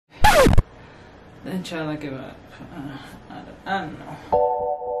Then try to give up. I don't know.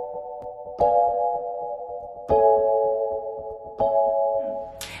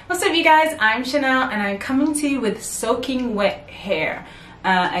 What's up, you guys? I'm Shanelle, and I'm coming to you with soaking wet hair.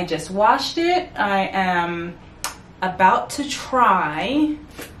 I just washed it. I am about to try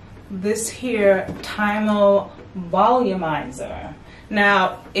this here Tymo Volumizer.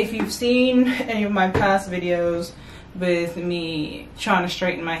 Now, if you've seen any of my past videos with me trying to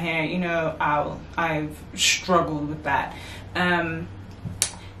straighten my hair, you know I've struggled with that. And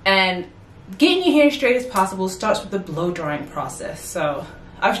getting your hair straight as possible starts with the blow drying process. So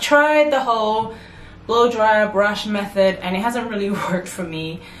I've tried the whole blow dryer brush method and it hasn't really worked for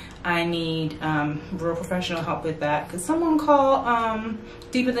me. I need real professional help with that. Could someone call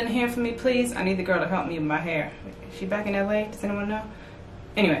Deeper Than Hair for me, please? I need the girl to help me with my hair. Is she back in LA? Does anyone know?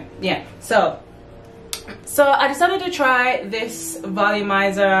 Anyway, yeah. So I decided to try this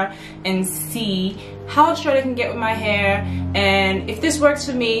volumizer and see how straight I can get with my hair, and if this works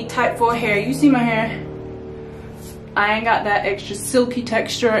for me. Type 4 hair. You see my hair? I ain't got that extra silky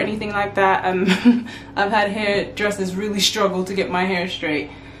texture or anything like that. I've had hairdressers really struggle to get my hair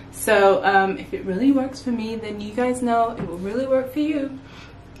straight. So if it really works for me, then you guys know it will really work for you.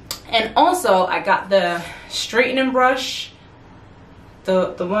 And also, I got the straightening brush,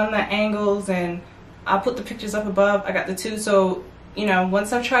 the one that angles, and I'll put the pictures up above. I got the two, so you know,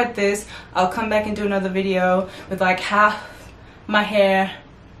 once I've tried this, I'll come back and do another video with like half my hair,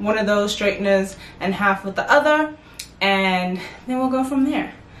 one of those straighteners, and half with the other, and then we'll go from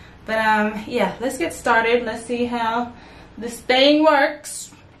there. But yeah, let's get started. Let's see how this thing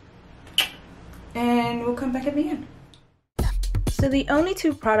works, and we'll come back at the end. So the only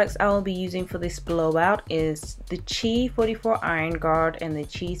two products I will be using for this blowout is the Chi 44 Iron Guard and the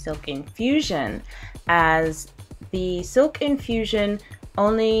Chi Silk Infusion, as the Silk Infusion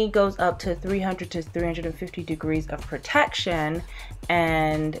only goes up to 300 to 350 degrees of protection,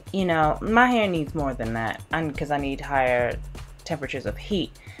 and you know, my hair needs more than that because I need higher temperatures of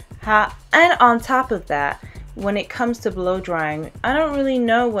heat. And on top of that, when it comes to blow drying, I don't really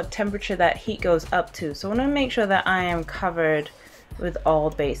know what temperature that heat goes up to, so I want to make sure that I am covered with all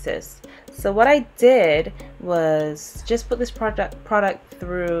bases. So what I did was just put this product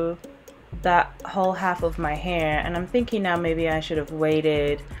through that whole half of my hair, and I'm thinking now maybe I should have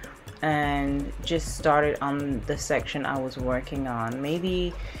waited and just started on the section I was working on.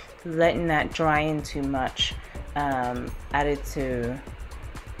 Maybe letting that dry in too much added to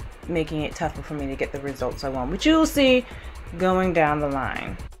making it tougher for me to get the results I want, which you'll see going down the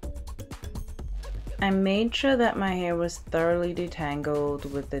line. I made sure that my hair was thoroughly detangled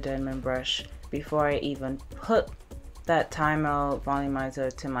with the Denman brush before I even put that Tymo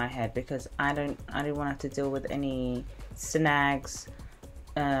Volumizer to my head, because I didn't want to have to deal with any snags.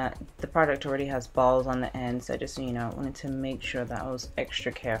 The product already has balls on the end, so I just, you know, wanted to make sure that I was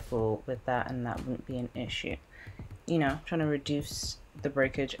extra careful with that and that wouldn't be an issue. You know, trying to reduce the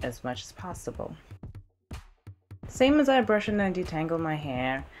breakage as much as possible. Same as I brush and I detangle my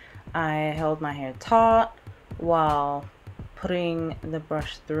hair, I held my hair taut while putting the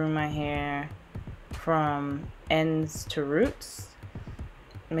brush through my hair from ends to roots,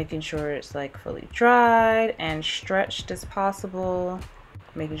 making sure it's like fully dried and stretched as possible,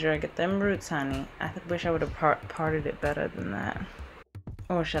 making sure I get them roots, honey. I wish I would have parted it better than that,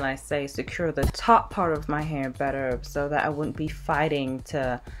 or shall I say secure the top part of my hair better, so that I wouldn't be fighting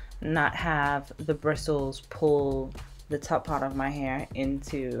to not have the bristles pull the top part of my hair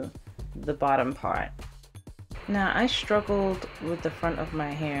into the bottom part. Now, I struggled with the front of my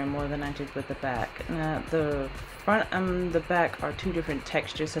hair more than I did with the back. Now, the front and the back are two different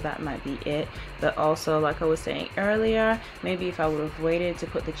textures, so that might be it. But also, like I was saying earlier, maybe if I would have waited to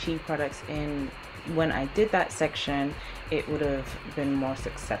put the Chi products in when I did that section, it would have been more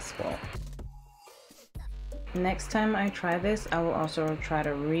successful. Next time I try this, I will also try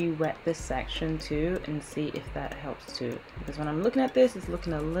to re-wet this section too and see if that helps too. Because when I'm looking at this, it's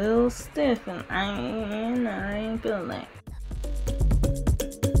looking a little stiff and I ain't feeling that.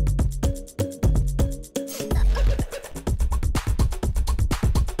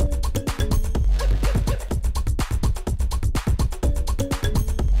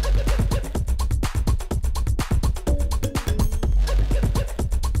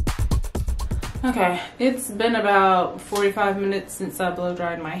 Okay, it's been about 45 minutes since I blow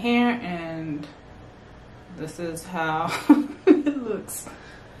dried my hair, and this is how it looks.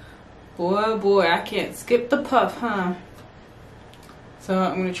 Boy, oh boy, I can't skip the puff, huh? So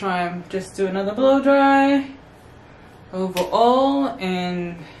I'm gonna try and just do another blow dry overall,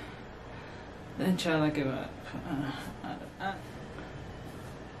 and then try to give up.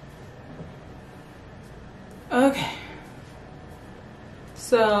 Okay,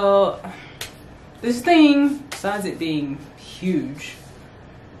 so this thing, besides it being huge,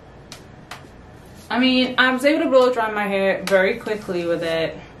 I mean, I was able to blow dry my hair very quickly with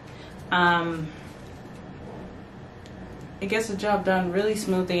it. It gets the job done really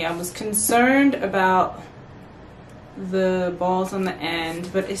smoothly. I was concerned about the balls on the end,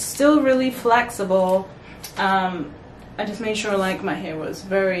 but it's still really flexible. I just made sure like my hair was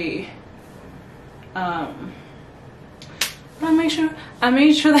very I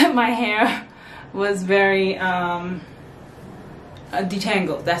made sure that my hair was very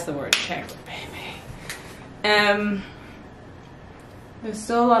detangled. That's the word, detangled, baby. There's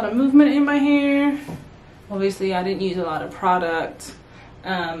still a lot of movement in my hair. Obviously I didn't use a lot of product.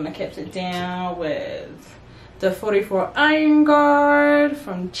 I kept it down with the 44 Iron Guard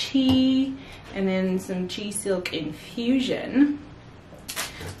from Chi, and then some Chi Silk Infusion.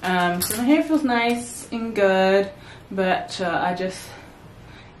 So my hair feels nice and good, but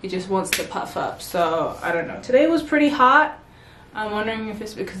it just wants to puff up. So I don't know. Today was pretty hot. I'm wondering if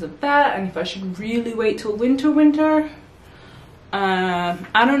it's because of that and if I should really wait till winter. I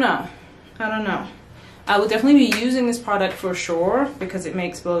don't know. I will definitely be using this product for sure because it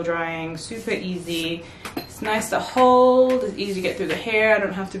makes blow drying super easy. It's nice to hold, it's easy to get through the hair. I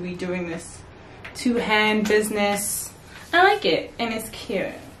don't have to be doing this two-hand business. I like it and it's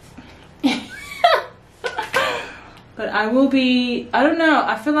cute. But I will be, I don't know,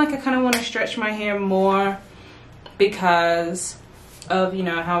 I feel like I kind of want to stretch my hair more because of, you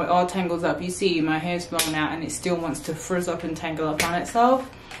know, how it all tangles up. You see my hair's blown out and it still wants to frizz up and tangle up on itself.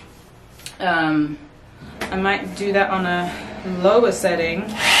 I might do that on a lower setting.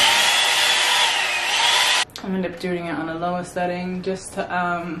 I'm end up doing it on a lower setting just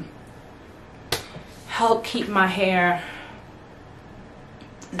to help keep my hair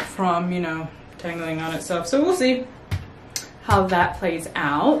from, you know, tangling on itself. So we'll see how that plays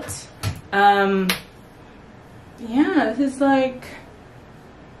out. Yeah, this is like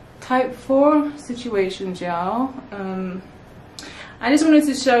type 4 situations, y'all. I just wanted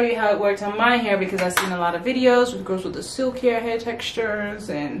to show you how it worked on my hair because I've seen a lot of videos with girls with the silkier hair textures,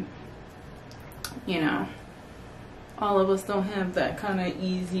 and you know, all of us don't have that kind of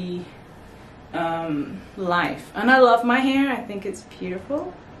easy life. And I love my hair. I think it's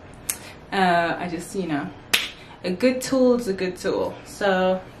beautiful. I just, you know, a good tool is a good tool.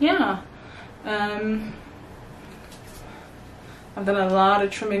 So yeah, I've done a lot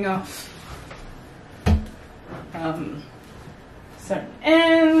of trimming off certain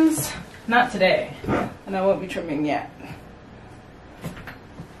ends. Not today, and I won't be trimming yet. I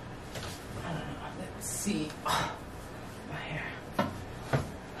don't know. Let's see. Oh, my hair.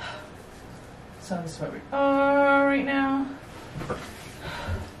 So this is where we are right now.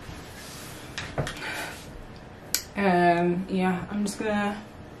 And yeah, I'm just gonna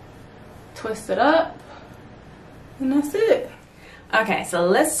twist it up, and that's it. Okay, so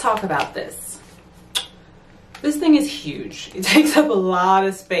let's talk about this. This thing is huge. It takes up a lot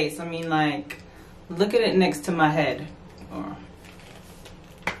of space. I mean, like, look at it next to my head.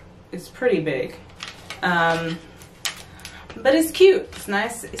 It's pretty big. But it's cute. It's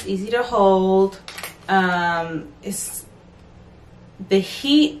nice. It's easy to hold. It's the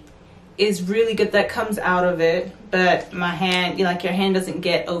heat is really good that comes out of it, but my hand, you know, like your hand doesn't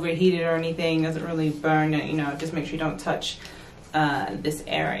get overheated or anything, doesn't really burn it, you know, just make sure you don't touch this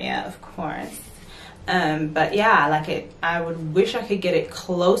area, of course. But yeah, I like it. I would wish I could get it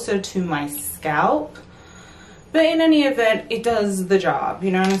closer to my scalp, but in any event, it does the job,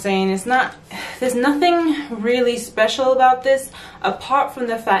 you know what I'm saying? It's not, there's nothing really special about this apart from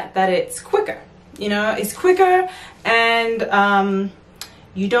the fact that it's quicker, you know, it's quicker, and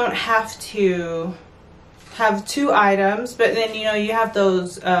you don't have to have two items, but then, you know, you have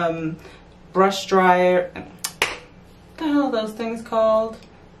those brush dryer, what the hell are those things called?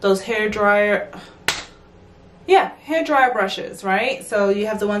 Those hair dryer, yeah, hair dryer brushes, right? So you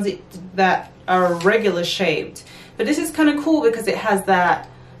have the ones that are regular shaped, but this is kind of cool because it has that,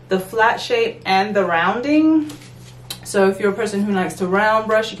 the flat shape and the rounding. So if you're a person who likes to round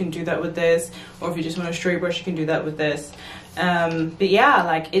brush, you can do that with this, or if you just want a straight brush, you can do that with this. But yeah,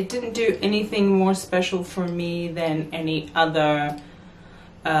 like, it didn't do anything more special for me than any other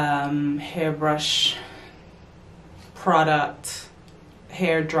hairbrush product,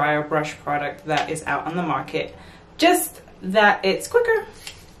 hair dryer brush product that is out on the market. Just that it's quicker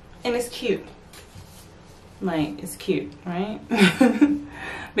and it's cute. Like, it's cute, right?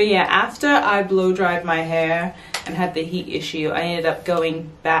 But yeah, after I blow dried my hair and had the heat issue, I ended up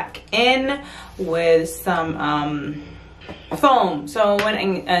going back in with some foam. So I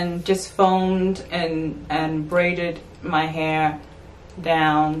went and just foamed and braided my hair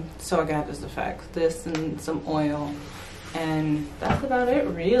down so I got this effect. This and some oil, and that's about it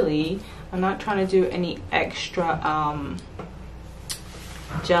really. I'm not trying to do any extra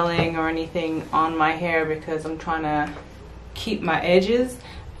gelling or anything on my hair because I'm trying to keep my edges.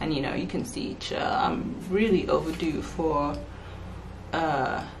 And you know, you can see I'm really overdue for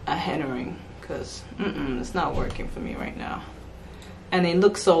a hennering because it's not working for me right now. And they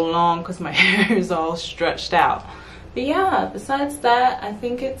look so long because my hair is all stretched out. But yeah, besides that, I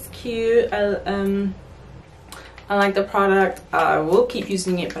think it's cute. I like the product. I will keep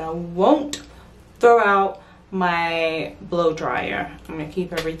using it, but I won't throw out my blow dryer. I'm gonna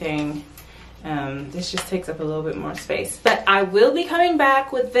keep everything. This just takes up a little bit more space. But I will be coming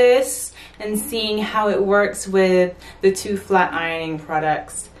back with this and seeing how it works with the 2 flat ironing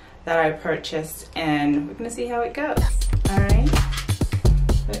products that I purchased, and we're gonna see how it goes. All right.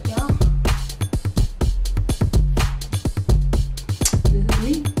 But yeah. This is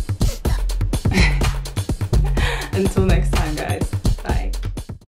me. Until next time, guys.